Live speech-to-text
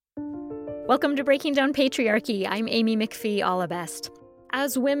Welcome to Breaking Down Patriarchy. I'm Amy McPhee Allebest.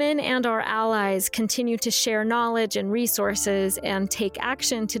 As women and our allies continue to share knowledge and resources and take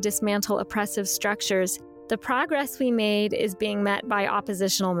action to dismantle oppressive structures, the progress we made is being met by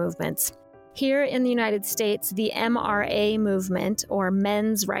oppositional movements. Here in the United States, the MRA movement, or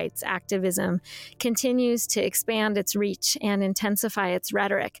men's rights activism, continues to expand its reach and intensify its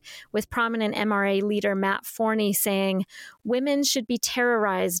rhetoric, with prominent MRA leader Matt Forney saying, "Women should be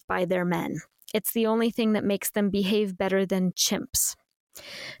terrorized by their men. It's the only thing that makes them behave better than chimps."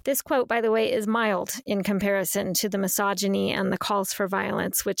 This quote, by the way, is mild in comparison to the misogyny and the calls for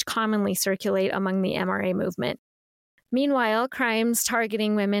violence which commonly circulate among the MRA movement. Meanwhile, crimes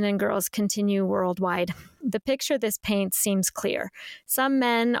targeting women and girls continue worldwide. The picture this paints seems clear. Some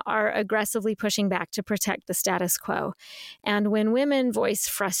men are aggressively pushing back to protect the status quo. And when women voice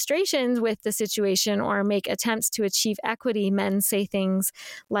frustrations with the situation or make attempts to achieve equity, men say things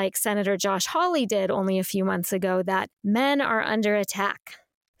like Senator Josh Hawley did only a few months ago, that men are under attack.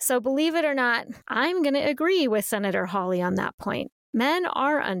 So believe it or not, I'm going to agree with Senator Hawley on that point. Men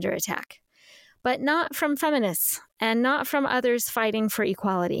are under attack. But not from feminists and not from others fighting for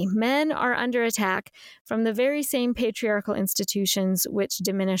equality. Men are under attack from the very same patriarchal institutions which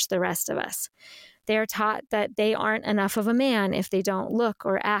diminish the rest of us. They are taught that they aren't enough of a man if they don't look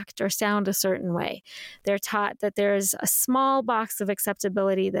or act or sound a certain way. They're taught that there's a small box of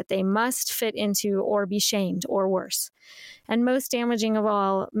acceptability that they must fit into or be shamed or worse. And most damaging of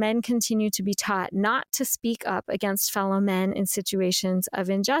all, men continue to be taught not to speak up against fellow men in situations of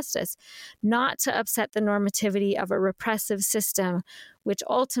injustice, not to upset the normativity of a repressive system which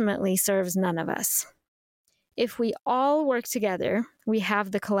ultimately serves none of us. If we all work together, we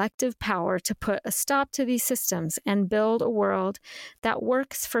have the collective power to put a stop to these systems and build a world that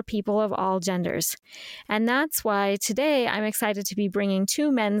works for people of all genders. And that's why today I'm excited to be bringing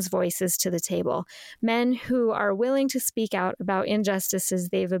two men's voices to the table, men who are willing to speak out about injustices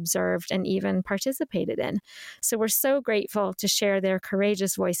they've observed and even participated in. So we're so grateful to share their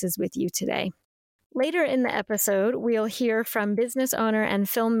courageous voices with you today. Later in the episode, we'll hear from business owner and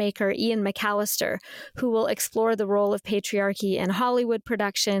filmmaker Ian McAllister, who will explore the role of patriarchy in Hollywood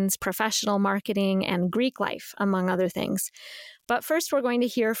productions, professional marketing, and Greek life, among other things. But first, we're going to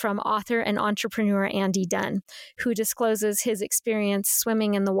hear from author and entrepreneur Andy Dunn, who discloses his experience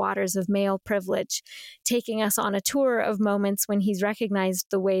swimming in the waters of male privilege, taking us on a tour of moments when he's recognized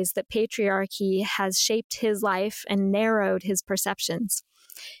the ways that patriarchy has shaped his life and narrowed his perceptions.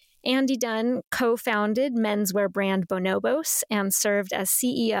 Andy Dunn co-founded menswear brand Bonobos and served as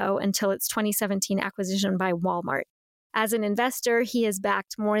CEO until its 2017 acquisition by Walmart. As an investor, he has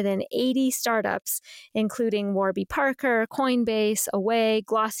backed more than 80 startups, including Warby Parker, Coinbase, Away,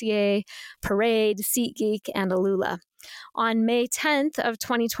 Glossier, Parade, SeatGeek, and Alula. On May 10th of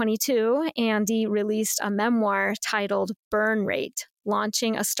 2022, Andy released a memoir titled Burn Rate,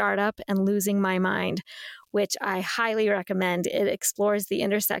 Launching a Startup and Losing My Mind, which I highly recommend. It explores the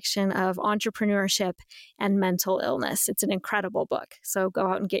intersection of entrepreneurship and mental illness. It's an incredible book, so go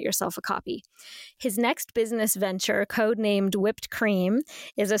out and get yourself a copy. His next business venture, codenamed Whipped Cream,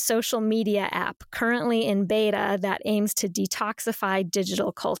 is a social media app currently in beta that aims to detoxify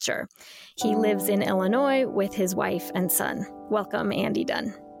digital culture. He lives in Illinois with his wife and son. Welcome, Andy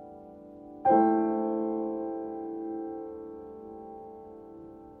Dunn.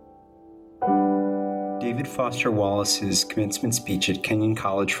 David Foster Wallace's commencement speech at Kenyon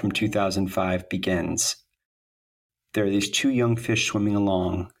College from 2005 begins. There are these two young fish swimming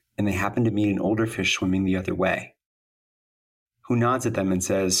along, and they happen to meet an older fish swimming the other way, who nods at them and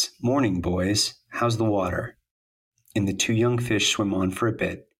says, "Morning, boys. How's the water?" And the two young fish swim on for a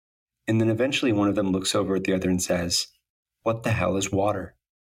bit, and then eventually one of them looks over at the other and says, "What the hell is water?"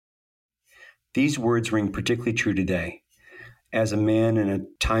 These words ring particularly true today. As a man in a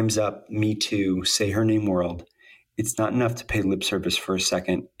Time's Up, Me Too, Say Her Name world, it's not enough to pay lip service for a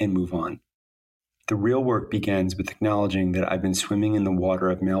second and move on. The real work begins with acknowledging that I've been swimming in the water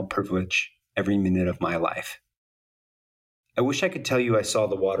of male privilege every minute of my life. I wish I could tell you I saw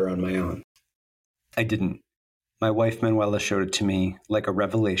the water on my own. I didn't. My wife Manuela showed it to me like a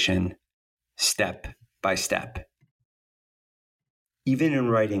revelation, step by step. Even in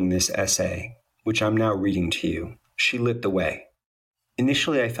writing this essay, which I'm now reading to you, she lit the way.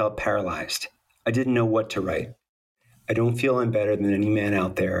 Initially, I felt paralyzed. I didn't know what to write. I don't feel I'm better than any man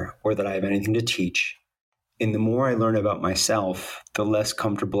out there or that I have anything to teach. And the more I learn about myself, the less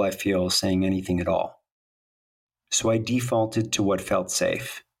comfortable I feel saying anything at all. So I defaulted to what felt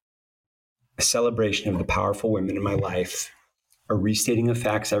safe. A celebration of the powerful women in my life, a restating of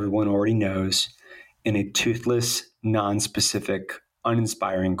facts everyone already knows, and a toothless, non-specific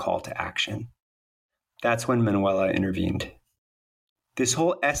uninspiring call to action. That's when Manuela intervened. "This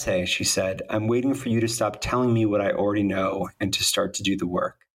whole essay," she said, "I'm waiting for you to stop telling me what I already know and to start to do the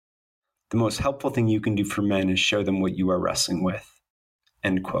work. The most helpful thing you can do for men is show them what you are wrestling with."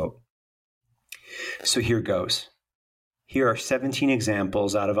 End quote. So here goes. Here are 17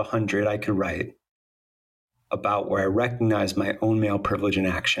 examples out of 100 I could write about where I recognize my own male privilege in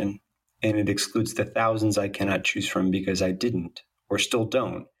action, and it excludes the thousands I cannot choose from because I didn't, or still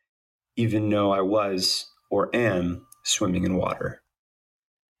don't, even though I was, or am, swimming in water.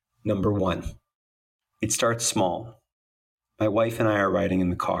 Number 1. It starts small. My wife and I are riding in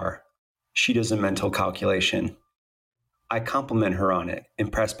the car. She does a mental calculation. I compliment her on it,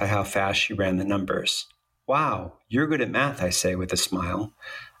 impressed by how fast she ran the numbers. "Wow, you're good at math," I say with a smile.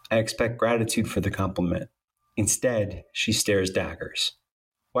 I expect gratitude for the compliment. Instead, she stares daggers.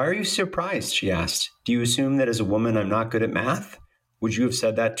 "Why are you surprised?" she asked. "Do you assume that as a woman I'm not good at math? Would you have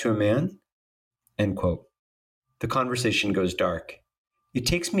said that to a man?" End quote. The conversation goes dark. It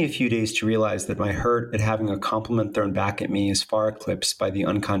takes me a few days to realize that my hurt at having a compliment thrown back at me is far eclipsed by the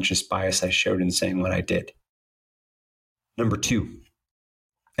unconscious bias I showed in saying what I did. Number 2.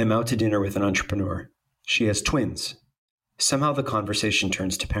 I'm out to dinner with an entrepreneur. She has twins. Somehow the conversation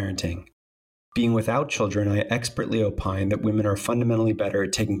turns to parenting. Being without children, I expertly opine that women are fundamentally better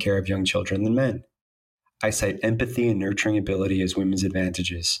at taking care of young children than men. I cite empathy and nurturing ability as women's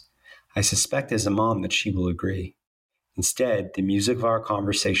advantages. I suspect as a mom that she will agree. Instead, the music of our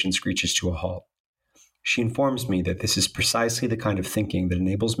conversation screeches to a halt. She informs me that this is precisely the kind of thinking that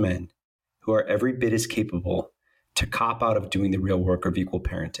enables men, who are every bit as capable, to cop out of doing the real work of equal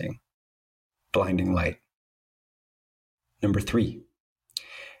parenting. Blinding light. Number 3.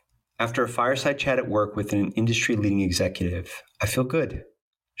 After a fireside chat at work with an industry-leading executive, I feel good.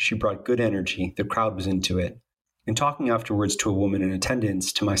 She brought good energy, the crowd was into it. In talking afterwards to a woman in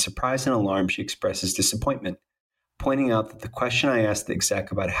attendance, to my surprise and alarm, she expresses disappointment, pointing out that the question I asked the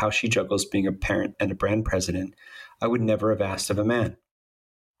exec about how she juggles being a parent and a brand president, I would never have asked of a man.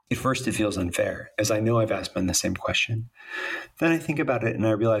 At first, it feels unfair, as I know I've asked men the same question. Then I think about it and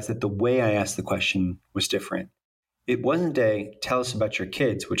I realize that the way I asked the question was different. It wasn't a, "tell us about your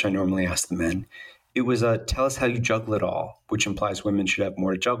kids," which I normally ask the men. It was a, "tell us how you juggle it all," which implies women should have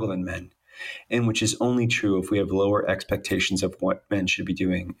more to juggle than men, and which is only true if we have lower expectations of what men should be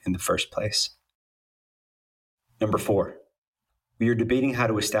doing in the first place. Number 4. We are debating how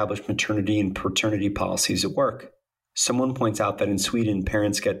to establish maternity and paternity policies at work. Someone points out that in Sweden,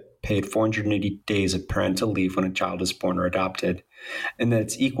 parents get paid 480 days of parental leave when a child is born or adopted, and that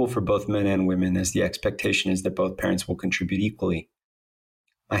it's equal for both men and women, as the expectation is that both parents will contribute equally.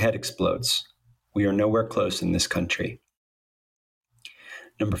 My head explodes. We are nowhere close in this country.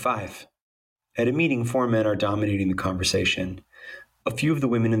 Number 5. At a meeting, 4 men are dominating the conversation. A few of the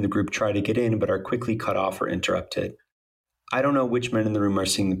women in the group try to get in, but are quickly cut off or interrupted. I don't know which men in the room are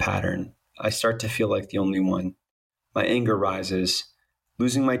seeing the pattern. I start to feel like the only one. My anger rises.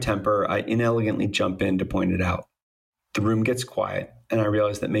 Losing my temper, I inelegantly jump in to point it out. The room gets quiet, and I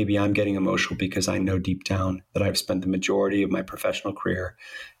realize that maybe I'm getting emotional because I know deep down that I've spent the majority of my professional career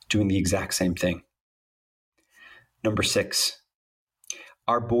doing the exact same thing. Number 6.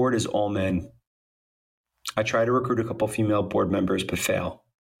 Our board is all men. I try to recruit a couple female board members, but fail.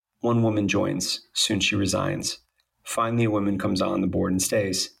 One woman joins. Soon she resigns. Finally, a woman comes on the board and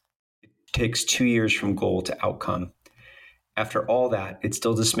stays. It takes 2 years from goal to outcome. After all that, it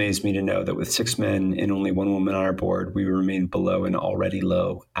still dismays me to know that with 6 men and only 1 woman on our board, we remain below an already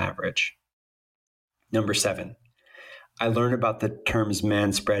low average. Number 7. I learned about the terms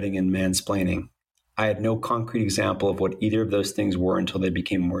manspreading and mansplaining. I had no concrete example of what either of those things were until they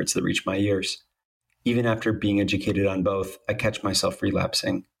became words that reached my ears. Even after being educated on both, I catch myself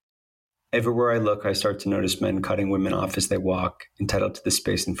relapsing. Everywhere I look, I start to notice men cutting women off as they walk, entitled to the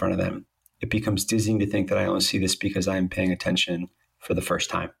space in front of them. It becomes dizzying to think that I only see this because I am paying attention for the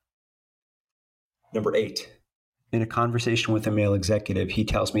first time. Number 8. In a conversation with a male executive, he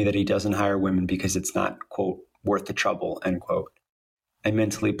tells me that he doesn't hire women because it's not, quote, "worth the trouble," end quote. I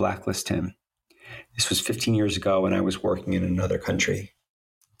mentally blacklist him. This was 15 years ago when I was working in another country.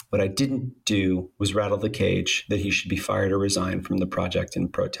 What I didn't do was rattle the cage that he should be fired or resign from the project in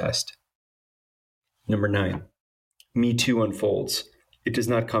protest. Number 9. Me Too unfolds. It does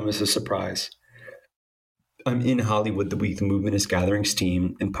not come as a surprise. I'm in Hollywood the week the movement is gathering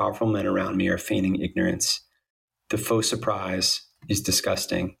steam and powerful men around me are feigning ignorance. The faux surprise is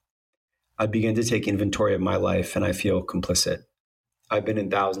disgusting. I begin to take inventory of my life and I feel complicit. I've been in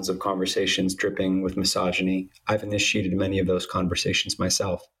thousands of conversations dripping with misogyny. I've initiated many of those conversations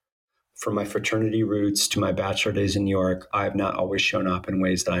myself. From my fraternity roots to my bachelor days in New York, I have not always shown up in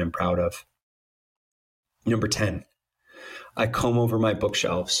ways that I am proud of. Number 10, I comb over my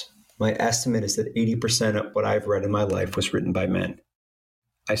bookshelves. My estimate is that 80% of what I've read in my life was written by men.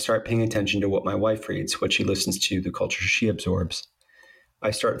 I start paying attention to what my wife reads, what she listens to, the culture she absorbs.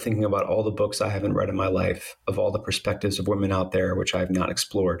 I start thinking about all the books I haven't read in my life, of all the perspectives of women out there which I have not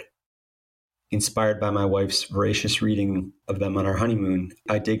explored. Inspired by my wife's voracious reading of them on our honeymoon,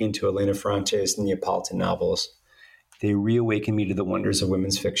 I dig into Elena Ferrante's Neapolitan novels. They reawaken me to the wonders of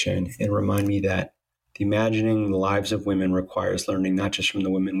women's fiction and remind me that the imagining the lives of women requires learning not just from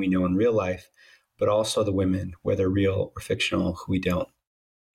the women we know in real life, but also the women, whether real or fictional, who we don't.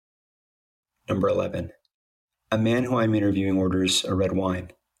 Number 11, a man who I'm interviewing orders a red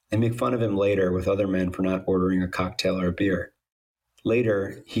wine. I make fun of him later with other men for not ordering a cocktail or a beer.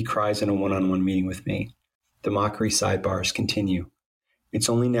 Later, he cries in a one-on-one meeting with me. The mockery sidebars continue. It's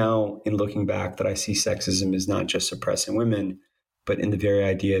only now, in looking back, that I see sexism as not just suppressing women, but in the very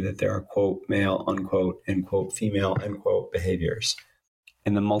idea that there are, quote, male, unquote, and, quote, female, unquote, behaviors,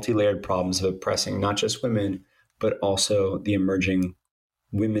 and the multi-layered problems of oppressing not just women, but also the emerging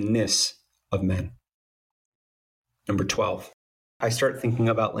womenness of men. Number 12, I start thinking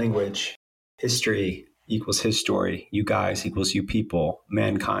about language. History equals his story. You guys equals you people.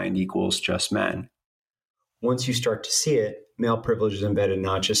 Mankind equals just men. Once you start to see it, male privilege is embedded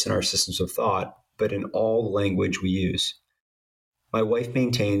not just in our systems of thought, but in all the language we use. My wife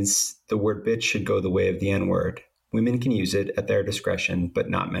maintains the word bitch should go the way of the N-word. Women can use it at their discretion, but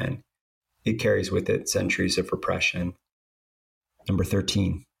not men. It carries with it centuries of repression. Number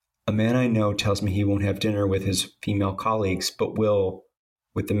 13, a man I know tells me he won't have dinner with his female colleagues, but will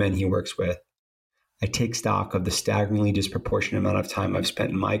with the men he works with. I take stock of the staggeringly disproportionate amount of time I've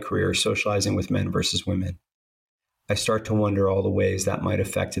spent in my career socializing with men versus women. I start to wonder all the ways that might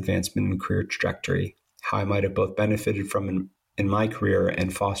affect advancement in career trajectory, how I might have both benefited from in my career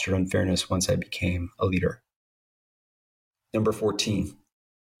and fostered unfairness once I became a leader. Number 14,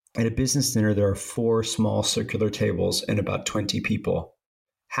 at a business dinner, there are 4 small circular tables and about 20 people.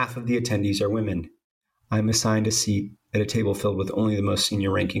 Half of the attendees are women. I am assigned a seat at a table filled with only the most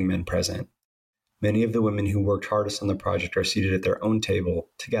senior ranking men present. Many of the women who worked hardest on the project are seated at their own table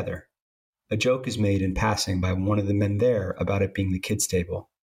together. A joke is made in passing by one of the men there about it being the kids'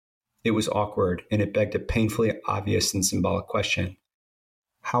 table. It was awkward, and it begged a painfully obvious and symbolic question.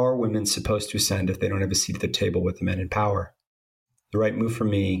 How are women supposed to ascend if they don't have a seat at the table with the men in power? The right move for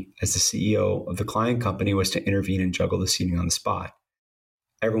me, as the CEO of the client company, was to intervene and juggle the seating on the spot.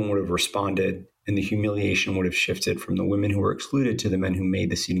 Everyone would have responded, and the humiliation would have shifted from the women who were excluded to the men who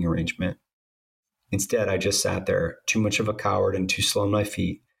made the seating arrangement. Instead, I just sat there, too much of a coward and too slow on my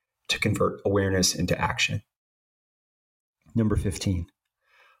feet to convert awareness into action. Number 15.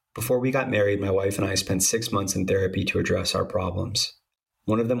 Before we got married, my wife and I spent 6 months in therapy to address our problems.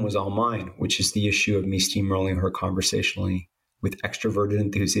 One of them was all mine, which is the issue of me steamrolling her conversationally with extroverted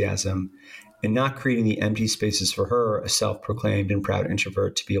enthusiasm and not creating the empty spaces for her, a self-proclaimed and proud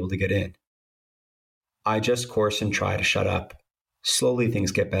introvert, to be able to get in. I just course and try to shut up. Slowly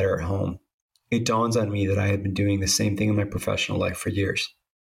things get better at home. It dawns on me that I had been doing the same thing in my professional life for years.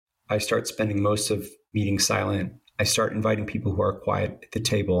 I start spending most of meetings silent. I start inviting people who are quiet at the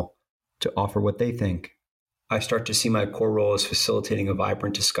table to offer what they think. I start to see my core role as facilitating a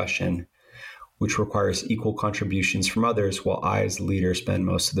vibrant discussion, which requires equal contributions from others, while I, as the leader, spend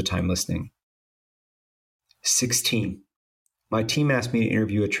most of the time listening. 16. My team asked me to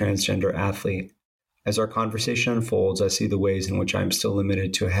interview a transgender athlete. As our conversation unfolds, I see the ways in which I am still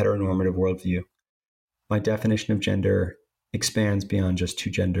limited to a heteronormative worldview. My definition of gender expands beyond just 2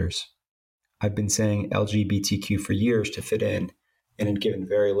 genders. I've been saying LGBTQ for years to fit in and had given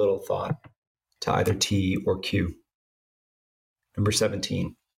very little thought to either T or Q. Number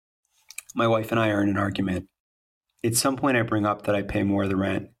 17. My wife and I are in an argument. At some point, I bring up that I pay more of the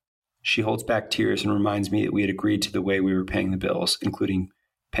rent. She holds back tears and reminds me that we had agreed to the way we were paying the bills, including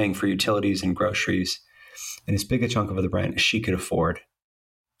paying for utilities and groceries, and as big a chunk of the rent as she could afford.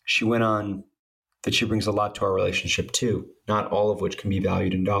 She went on that she brings a lot to our relationship too, not all of which can be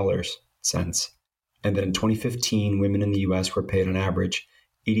valued in dollars, cents, and that in 2015, women in the U.S. were paid on average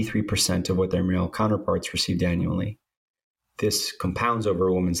 83% of what their male counterparts received annually. This compounds over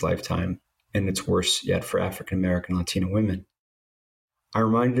a woman's lifetime, and it's worse yet for African American Latino women. I'm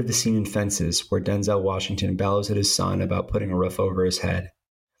reminded of the scene in Fences where Denzel Washington bellows at his son about putting a roof over his head.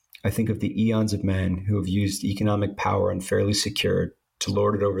 I think of the eons of men who have used economic power unfairly secured to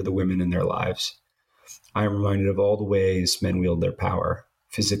lord it over the women in their lives. I am reminded of all the ways men wield their power,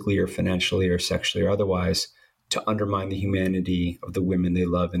 physically or financially or sexually or otherwise, to undermine the humanity of the women they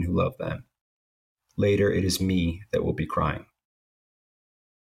love and who love them. Later, it is me that will be crying.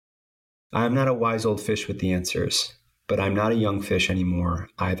 I am not a wise old fish with the answers, but I'm not a young fish anymore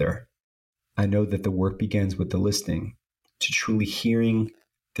either. I know that the work begins with the listening, to truly hearing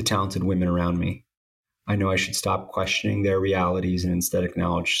the talented women around me. I know I should stop questioning their realities and instead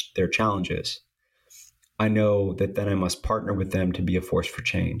acknowledge their challenges. I know that then I must partner with them to be a force for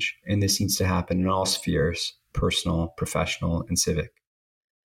change, and this needs to happen in all spheres, personal, professional, and civic.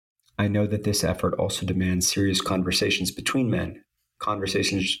 I know that this effort also demands serious conversations between men,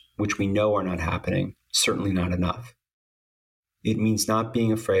 conversations which we know are not happening, certainly not enough. It means not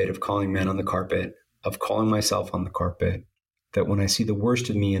being afraid of calling men on the carpet, of calling myself on the carpet, that when I see the worst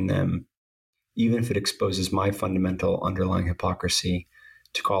of me in them, even if it exposes my fundamental underlying hypocrisy,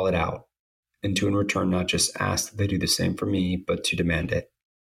 to call it out, and to in return not just ask that they do the same for me, but to demand it.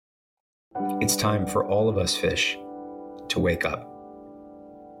 It's time for all of us fish to wake up.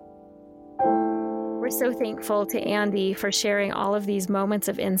 We're so thankful to Andy for sharing all of these moments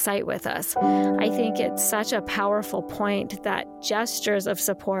of insight with us. I think it's such a powerful point that gestures of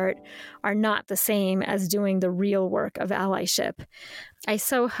support are not the same as doing the real work of allyship. I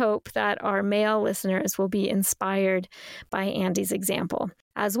so hope that our male listeners will be inspired by Andy's example,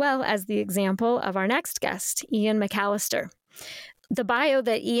 as well as the example of our next guest, Ian McAllister. The bio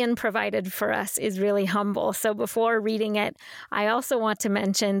that Ian provided for us is really humble. So before reading it, I also want to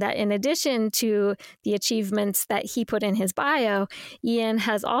mention that in addition to the achievements that he put in his bio, Ian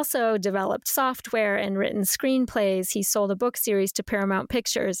has also developed software and written screenplays. He sold a book series to Paramount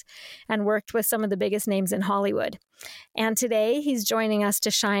Pictures and worked with some of the biggest names in Hollywood. And today he's joining us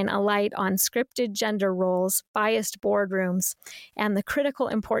to shine a light on scripted gender roles, biased boardrooms, and the critical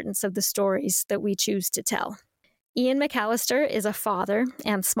importance of the stories that we choose to tell. Ian McAllister is a father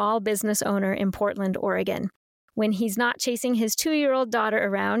and small business owner in Portland, Oregon. When he's not chasing his 2-year-old daughter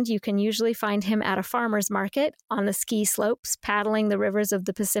around, you can usually find him at a farmer's market, on the ski slopes, paddling the rivers of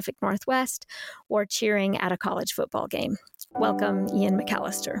the Pacific Northwest, or cheering at a college football game. Welcome, Ian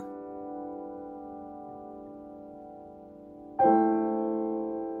McAllister.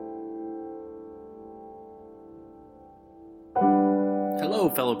 Hello,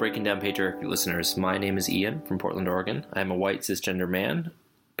 fellow Breaking Down Patriarchy listeners. My name is Ian from Portland, Oregon. I am a white cisgender man.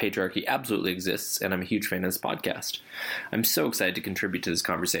 Patriarchy absolutely exists, and I'm a huge fan of this podcast. I'm so excited to contribute to this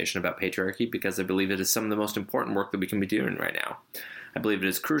conversation about patriarchy because I believe it is some of the most important work that we can be doing right now. I believe it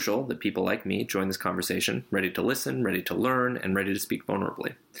is crucial that people like me join this conversation, ready to listen, ready to learn, and ready to speak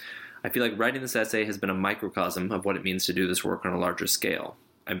vulnerably. I feel like writing this essay has been a microcosm of what it means to do this work on a larger scale.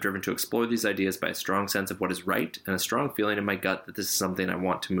 I'm driven to explore these ideas by a strong sense of what is right and a strong feeling in my gut that this is something I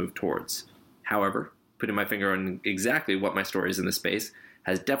want to move towards. However, putting my finger on exactly what my story is in this space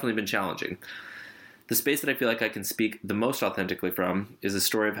has definitely been challenging. The space that I feel like I can speak the most authentically from is a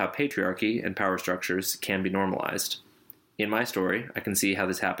story of how patriarchy and power structures can be normalized. In my story, I can see how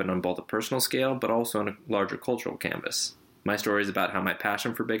this happened on both a personal scale, but also on a larger cultural canvas. My story is about how my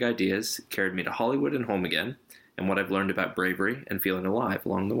passion for big ideas carried me to Hollywood and home again, and what I've learned about bravery and feeling alive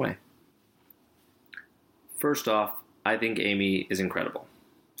along the way. First off, I think Amy is incredible.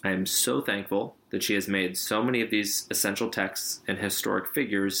 I am so thankful that she has made so many of these essential texts and historic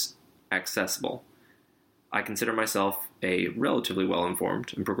figures accessible. I consider myself a relatively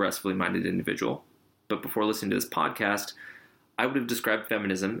well-informed and progressively minded individual, but before listening to this podcast, I would have described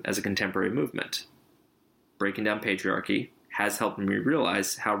feminism as a contemporary movement. Breaking Down Patriarchy has helped me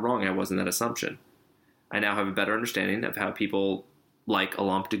realize how wrong I was in that assumption. I now have a better understanding of how people like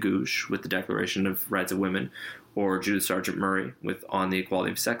Olympe de Gouges with the Declaration of Rights of Women, or Judith Sargent Murray with On the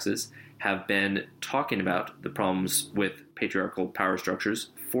Equality of Sexes, have been talking about the problems with patriarchal power structures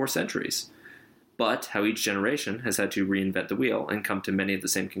for centuries, but how each generation has had to reinvent the wheel and come to many of the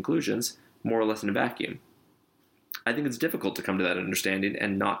same conclusions, more or less in a vacuum. I think it's difficult to come to that understanding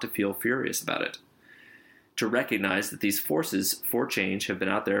and not to feel furious about it. To recognize that these forces for change have been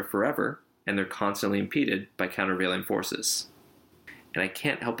out there forever, and they're constantly impeded by countervailing forces. And I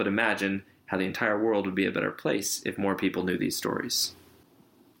can't help but imagine how the entire world would be a better place if more people knew these stories.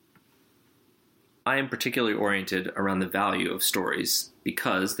 I am particularly oriented around the value of stories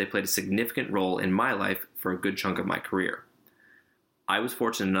because they played a significant role in my life for a good chunk of my career. I was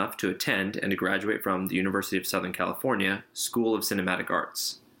fortunate enough to attend and to graduate from the University of Southern California School of Cinematic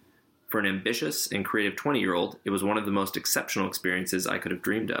Arts. For an ambitious and creative 20-year-old, it was one of the most exceptional experiences I could have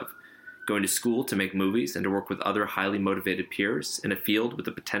dreamed of. Going to school to make movies and to work with other highly motivated peers in a field with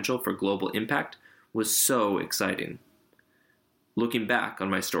the potential for global impact was so exciting. Looking back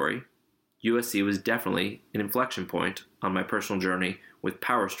on my story, USC was definitely an inflection point on my personal journey with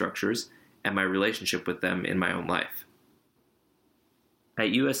power structures and my relationship with them in my own life. At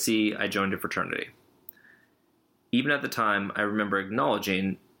USC, I joined a fraternity. Even at the time, I remember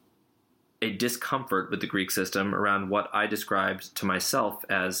acknowledging a discomfort with the Greek system around what I described to myself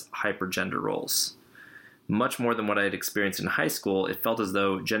as hypergender roles. Much more than what I had experienced in high school, it felt as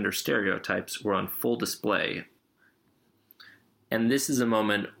though gender stereotypes were on full display. And this is a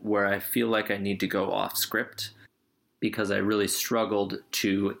moment where I feel like I need to go off script because I really struggled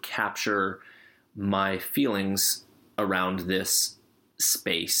to capture my feelings around this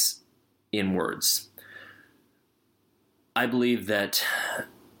space in words. I believe that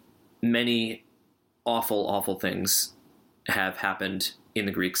many awful, awful things have happened in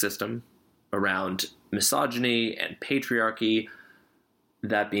the Greek system around misogyny and patriarchy.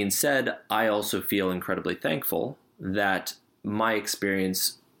 That being said, I also feel incredibly thankful that my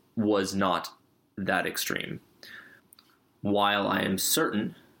experience was not that extreme. While I am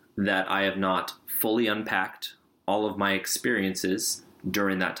certain that I have not fully unpacked all of my experiences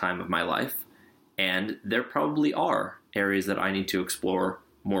during that time of my life, and there probably are areas that I need to explore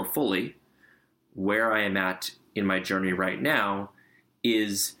more fully, where I am at in my journey right now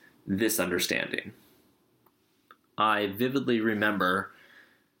is this understanding. I vividly remember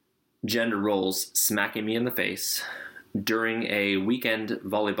gender roles smacking me in the face during a weekend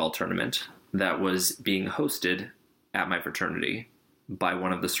volleyball tournament that was being hosted at my fraternity by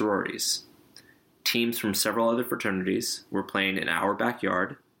one of the sororities. Teams from several other fraternities were playing in our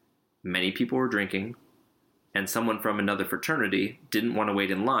backyard, many people were drinking, and someone from another fraternity didn't want to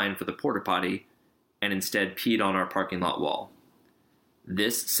wait in line for the porta potty and instead peed on our parking lot wall.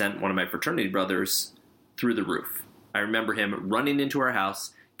 This sent one of my fraternity brothers through the roof. I remember him running into our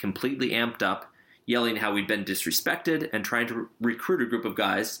house, completely amped up, yelling how we'd been disrespected and trying to recruit a group of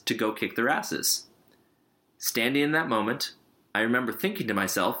guys to go kick their asses. Standing in that moment, I remember thinking to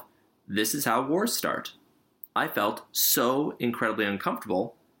myself, this is how wars start. I felt so incredibly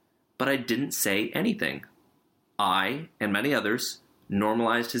uncomfortable, but I didn't say anything. I, and many others,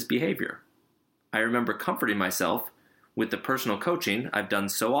 normalized his behavior. I remember comforting myself with the personal coaching I've done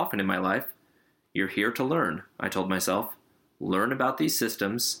so often in my life. You're here to learn, I told myself. Learn about these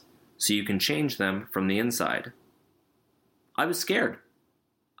systems so you can change them from the inside. I was scared.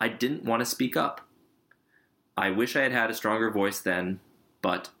 I didn't want to speak up. I wish I had had a stronger voice then,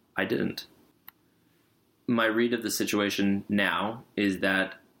 but I didn't. My read of the situation now is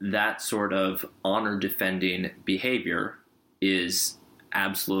that that sort of honor-defending behavior is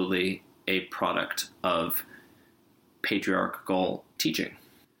absolutely a product of patriarchal teaching.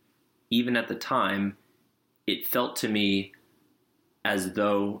 Even at the time, it felt to me as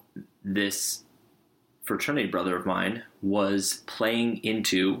though this fraternity brother of mine was playing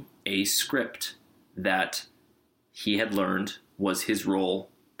into a script that he had learned was his role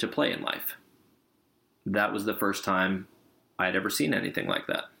to play in life. That was the first time I'd ever seen anything like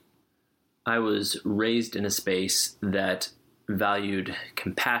that. I was raised in a space that valued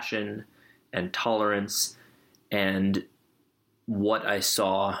compassion and tolerance, and what I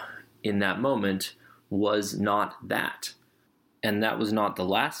saw in that moment was not that. And that was not the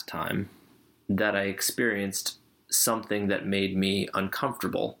last time that I experienced something that made me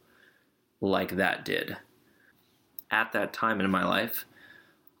uncomfortable like that did. At that time in my life,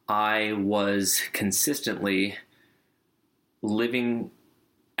 I was consistently living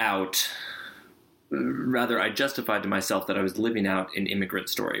out, rather I justified to myself that I was living out an immigrant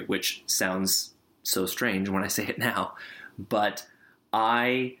story, which sounds so strange when I say it now, but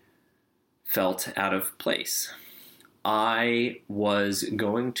I felt out of place. I was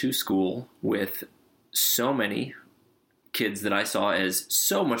going to school with so many kids that I saw as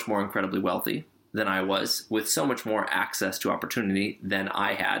so much more incredibly wealthy than I was, with so much more access to opportunity than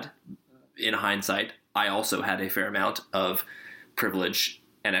I had. In hindsight, I also had a fair amount of privilege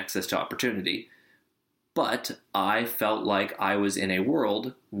and access to opportunity. But I felt like I was in a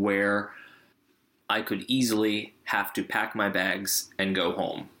world where I could easily have to pack my bags and go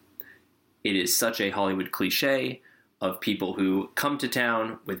home. It is such a Hollywood cliche of people who come to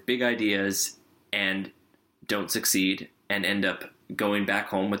town with big ideas and don't succeed and end up going back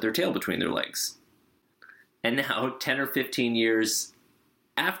home with their tail between their legs. And now, 10 or 15 years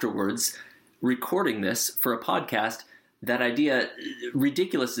afterwards, recording this for a podcast, that idea,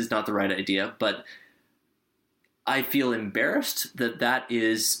 ridiculous is not the right idea, but I feel embarrassed that that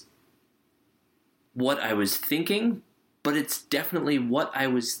is what I was thinking, but it's definitely what I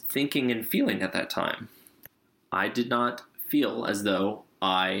was thinking and feeling at that time. I did not feel as though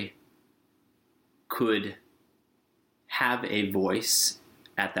I could have a voice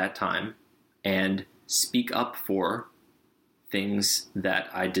at that time and speak up for things that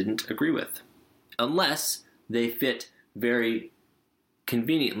I didn't agree with, unless they fit very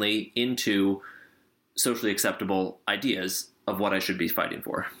conveniently into socially acceptable ideas of what I should be fighting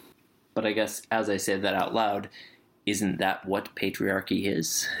for. But I guess as I say that out loud, isn't that what patriarchy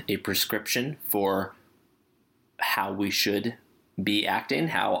is? A prescription for how we should be acting,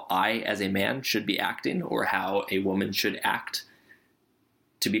 how I as a man should be acting, or how a woman should act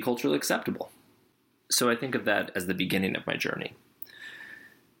to be culturally acceptable. So I think of that as the beginning of my journey.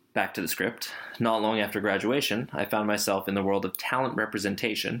 Back to the script. Not long after graduation, I found myself in the world of talent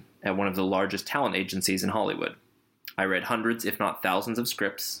representation at one of the largest talent agencies in Hollywood. I read hundreds, if not thousands, of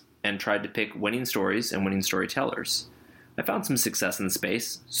scripts and tried to pick winning stories and winning storytellers. I found some success in the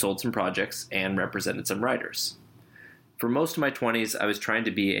space, sold some projects, and represented some writers. For most of my 20s, I was trying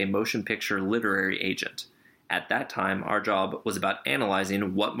to be a motion picture literary agent. At that time, our job was about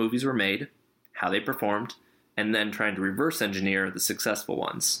analyzing what movies were made, how they performed, and then trying to reverse engineer the successful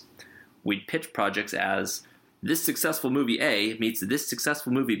ones. We'd pitch projects as, this successful movie A meets this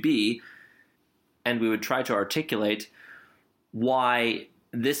successful movie B, and we would try to articulate why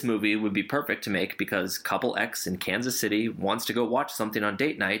this movie would be perfect to make because couple X in Kansas City wants to go watch something on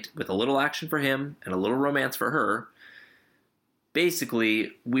date night with a little action for him and a little romance for her.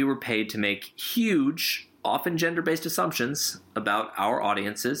 Basically, we were paid to make huge, often gender-based assumptions about our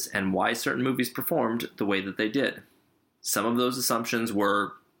audiences and why certain movies performed the way that they did. Some of those assumptions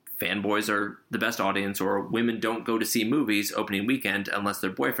were fanboys are the best audience, or women don't go to see movies opening weekend unless their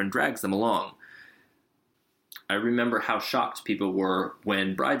boyfriend drags them along. I remember how shocked people were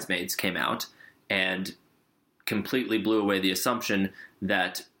when Bridesmaids came out and completely blew away the assumption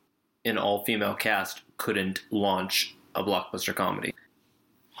that an all-female cast couldn't launch a blockbuster comedy.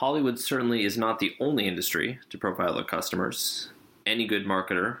 Hollywood certainly is not the only industry to profile their customers. Any good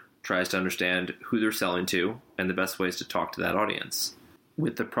marketer tries to understand who they're selling to and the best ways to talk to that audience.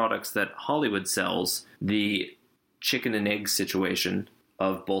 With the products that Hollywood sells, the chicken and egg situation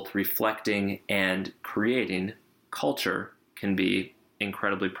of both reflecting and creating culture can be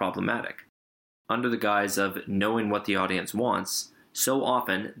incredibly problematic. Under the guise of knowing what the audience wants, so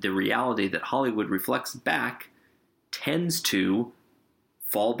often the reality that Hollywood reflects back tends to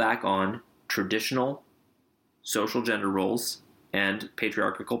fall back on traditional social gender roles and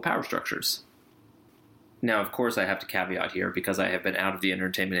patriarchal power structures. Now, of course, I have to caveat here because I have been out of the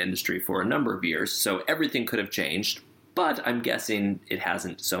entertainment industry for a number of years, so everything could have changed, but I'm guessing it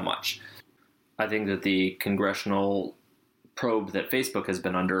hasn't so much. I think that the congressional probe that Facebook has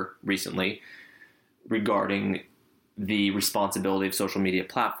been under recently regarding the responsibility of social media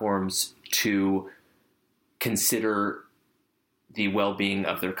platforms to consider the well-being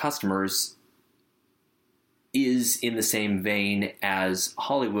of their customers is in the same vein as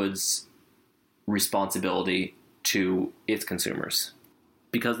Hollywood's responsibility to its consumers,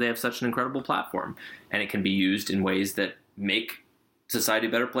 because they have such an incredible platform and it can be used in ways that make society a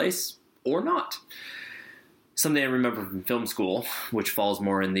better place or not. Something I remember from film school, which falls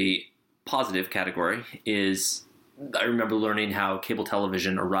more in the positive category, is I remember learning how cable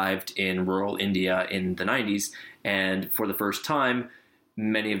television arrived in rural India in the 90s, and for the first time,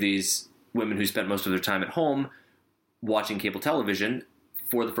 many of these women who spent most of their time at home watching cable television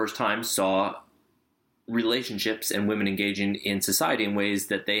for the first time saw relationships and women engaging in society in ways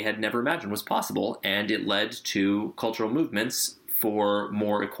that they had never imagined was possible, and it led to cultural movements for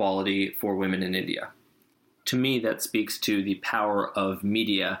more equality for women in India. To me, that speaks to the power of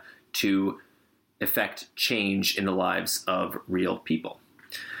media to affect change in the lives of real people.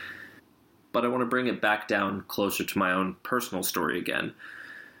 But I want to bring it back down closer to my own personal story again.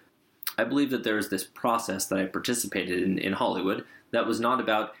 I believe that there is this process that I participated in Hollywood that was not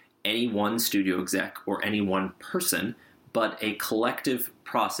about any one studio exec or any one person, but a collective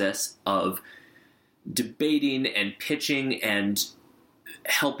process of debating and pitching and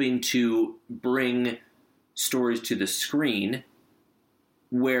helping to bring stories to the screen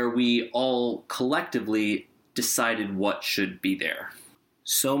where we all collectively decided what should be there.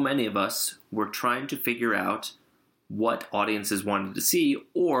 So many of us were trying to figure out what audiences wanted to see,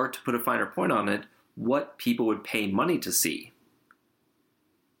 or to put a finer point on it, what people would pay money to see.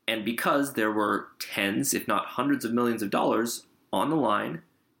 And because there were tens, if not hundreds of millions of dollars on the line,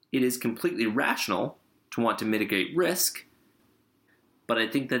 it is completely rational to want to mitigate risk. But I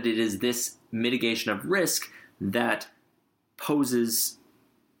think that it is this mitigation of risk that poses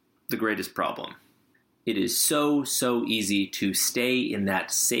the greatest problem. It is so easy to stay in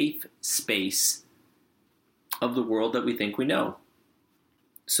that safe space of the world that we think we know.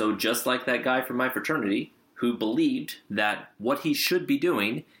 So just like that guy from my fraternity who believed that what he should be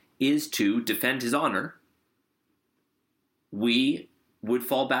doing is to defend his honor, we would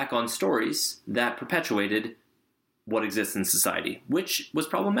fall back on stories that perpetuated what exists in society, which was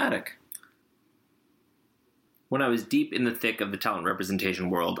problematic. When I was deep in the thick of the talent representation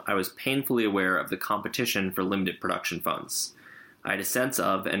world, I was painfully aware of the competition for limited production funds. I had a sense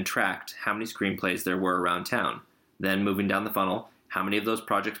of and tracked how many screenplays there were around town. Then, moving down the funnel, how many of those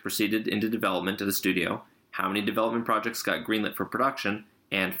projects proceeded into development to the studio, how many development projects got greenlit for production,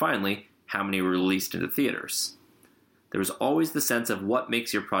 and finally, how many were released into theaters. There was always the sense of what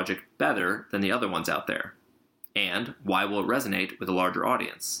makes your project better than the other ones out there, and why will it resonate with a larger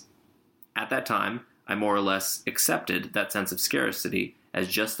audience. At that time, I more or less accepted that sense of scarcity as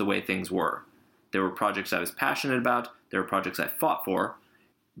just the way things were. There were projects I was passionate about, there were projects I fought for,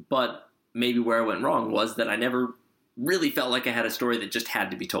 but maybe where I went wrong was that I never really felt like I had a story that just had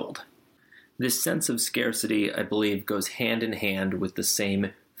to be told. This sense of scarcity, I believe, goes hand in hand with the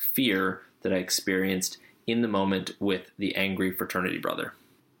same fear that I experienced in the moment with the angry fraternity brother.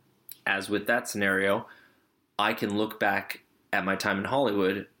 As with that scenario, I can look back at my time in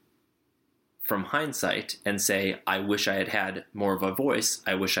Hollywood from hindsight and say, I wish I had had more of a voice.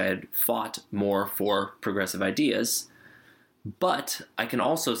 I wish I had fought more for progressive ideas. But I can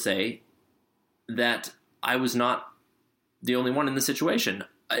also say that I was not the only one in the situation.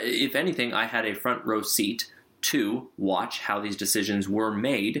 If anything, I had a front row seat to watch how these decisions were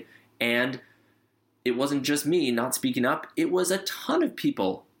made, and it wasn't just me not speaking up, it was a ton of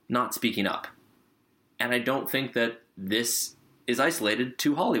people not speaking up. And I don't think that this is isolated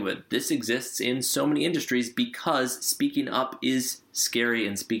to Hollywood. This exists in so many industries because speaking up is scary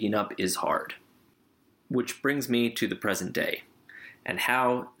and speaking up is hard. Which brings me to the present day and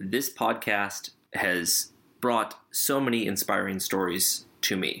how this podcast has brought so many inspiring stories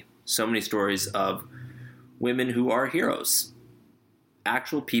to me. So many stories of women who are heroes.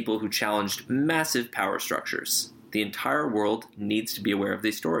 Actual people who challenged massive power structures. The entire world needs to be aware of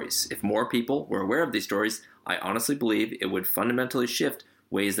these stories. If more people were aware of these stories, I honestly believe it would fundamentally shift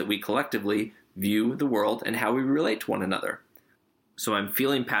ways that we collectively view the world and how we relate to one another. So I'm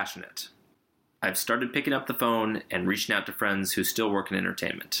feeling passionate. I've started picking up the phone and reaching out to friends who still work in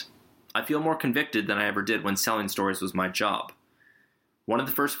entertainment. I feel more convicted than I ever did when selling stories was my job. One of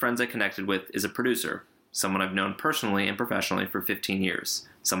the first friends I connected with is a producer, someone I've known personally and professionally for 15 years,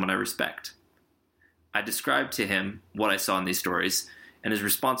 someone I respect. I described to him what I saw in these stories, and his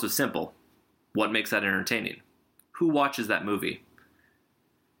response was simple. What makes that entertaining? Who watches that movie?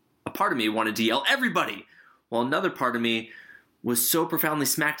 A part of me wanted to yell, everybody! While another part of me was so profoundly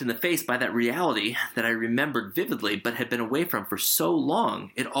smacked in the face by that reality that I remembered vividly but had been away from for so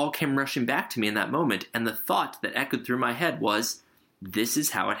long. It all came rushing back to me in that moment, and the thought that echoed through my head was, this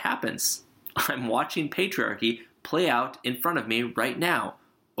is how it happens. I'm watching patriarchy play out in front of me right now,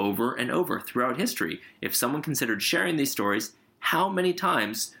 over and over throughout history. If someone considered sharing these stories, how many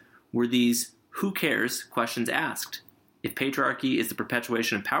times were these who cares questions asked? If patriarchy is the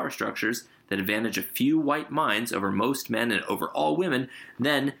perpetuation of power structures that advantage a few white minds over most men and over all women,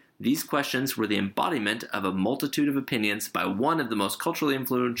 then these questions were the embodiment of a multitude of opinions by one of the most culturally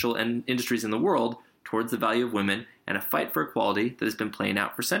influential industries in the world towards the value of women and a fight for equality that has been playing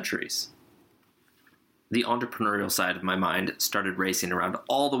out for centuries. The entrepreneurial side of my mind started racing around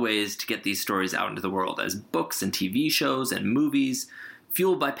all the ways to get these stories out into the world as books and TV shows and movies,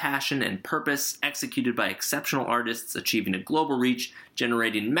 fueled by passion and purpose, executed by exceptional artists, achieving a global reach,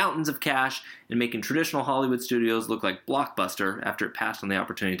 generating mountains of cash, and making traditional Hollywood studios look like Blockbuster after it passed on the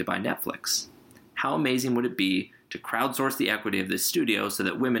opportunity to buy Netflix. How amazing would it be to crowdsource the equity of this studio so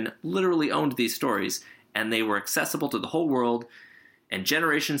that women literally owned these stories and they were accessible to the whole world and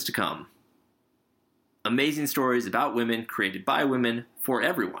generations to come? Amazing stories about women, created by women, for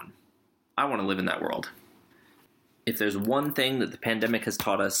everyone. I want to live in that world. If there's one thing that the pandemic has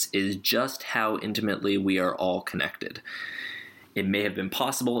taught us is just how intimately we are all connected. It may have been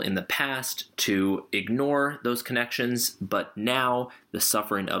possible in the past to ignore those connections, but now the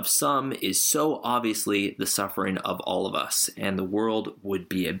suffering of some is so obviously the suffering of all of us, and the world would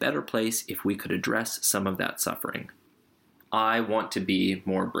be a better place if we could address some of that suffering. I want to be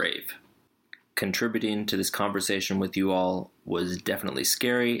more brave. Contributing to this conversation with you all was definitely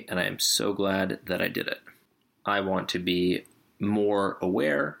scary, and I am so glad that I did it. I want to be more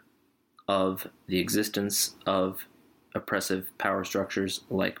aware of the existence of oppressive power structures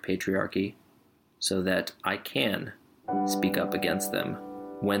like patriarchy so that I can speak up against them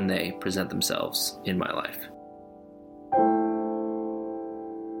when they present themselves in my life.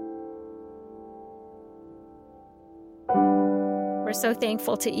 We're so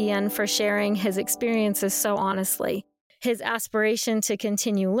thankful to Ian for sharing his experiences so honestly. His aspiration to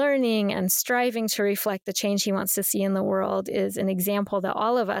continue learning and striving to reflect the change he wants to see in the world is an example that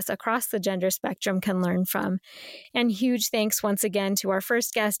all of us across the gender spectrum can learn from. And huge thanks once again to our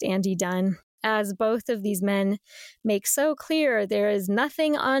first guest, Andy Dunn. As both of these men make so clear, there is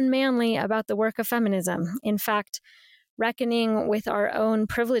nothing unmanly about the work of feminism. In fact, reckoning with our own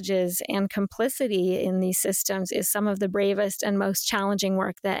privileges and complicity in these systems is some of the bravest and most challenging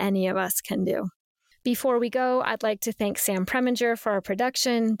work that any of us can do. Before we go, I'd like to thank Sam Preminger for our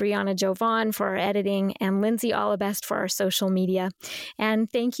production, Brianna Jovan for our editing, and Lindsay Allebest for our social media.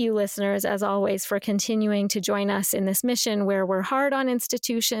 And thank you, listeners, as always, for continuing to join us in this mission where we're hard on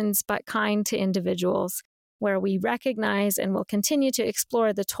institutions but kind to individuals, where we recognize and will continue to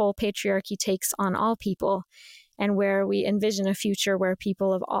explore the toll patriarchy takes on all people, and where we envision a future where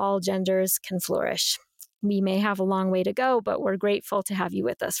people of all genders can flourish. We may have a long way to go, but we're grateful to have you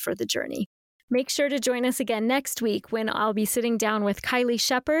with us for the journey. Make sure to join us again next week when I'll be sitting down with Kylie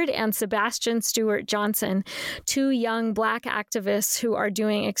Shepard and Sebastian Stewart Johnson, two young Black activists who are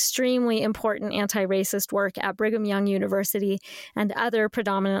doing extremely important anti-racist work at Brigham Young University and other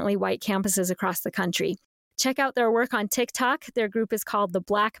predominantly white campuses across the country. Check out their work on TikTok. Their group is called The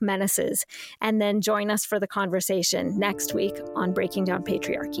Black Menaces. And then join us for the conversation next week on Breaking Down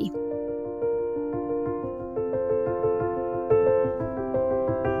Patriarchy.